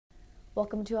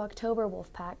Welcome to October,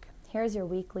 Wolfpack. Here's your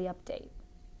weekly update.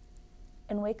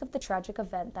 In wake of the tragic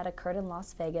event that occurred in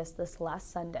Las Vegas this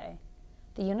last Sunday,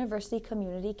 the university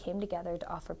community came together to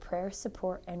offer prayer,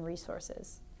 support, and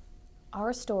resources.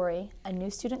 Our Story, a new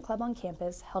student club on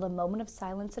campus, held a moment of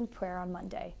silence and prayer on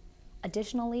Monday.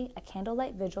 Additionally, a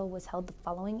candlelight vigil was held the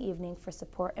following evening for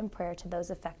support and prayer to those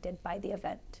affected by the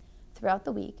event. Throughout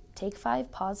the week, Take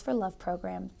 5 Pause for Love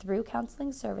program through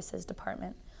Counseling Services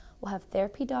Department will have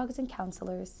therapy dogs and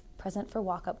counselors present for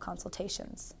walk-up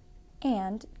consultations.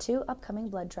 And 2 upcoming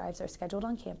blood drives are scheduled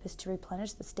on campus to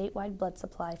replenish the statewide blood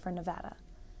supply for Nevada.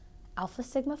 Alpha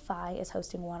Sigma Phi is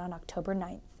hosting one on October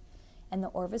 9th, and the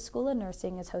Orvis School of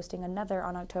Nursing is hosting another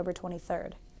on October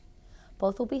 23rd.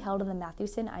 Both will be held in the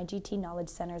Mathewson IGT Knowledge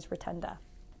Center's Rotunda.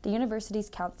 The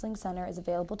university's counseling center is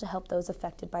available to help those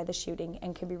affected by the shooting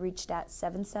and can be reached at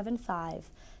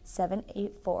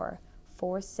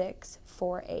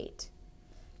 775-784-4648.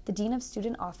 The Dean of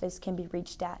Student Office can be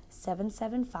reached at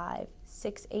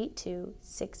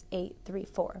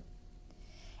 775-682-6834.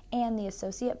 And the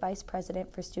Associate Vice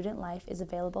President for Student Life is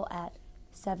available at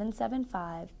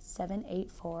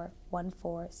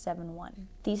 775-784-1471.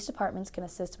 These departments can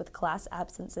assist with class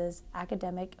absences,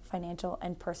 academic, financial,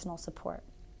 and personal support.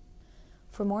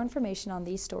 For more information on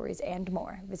these stories and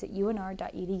more, visit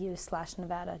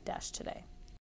unr.edu/Nevada-today.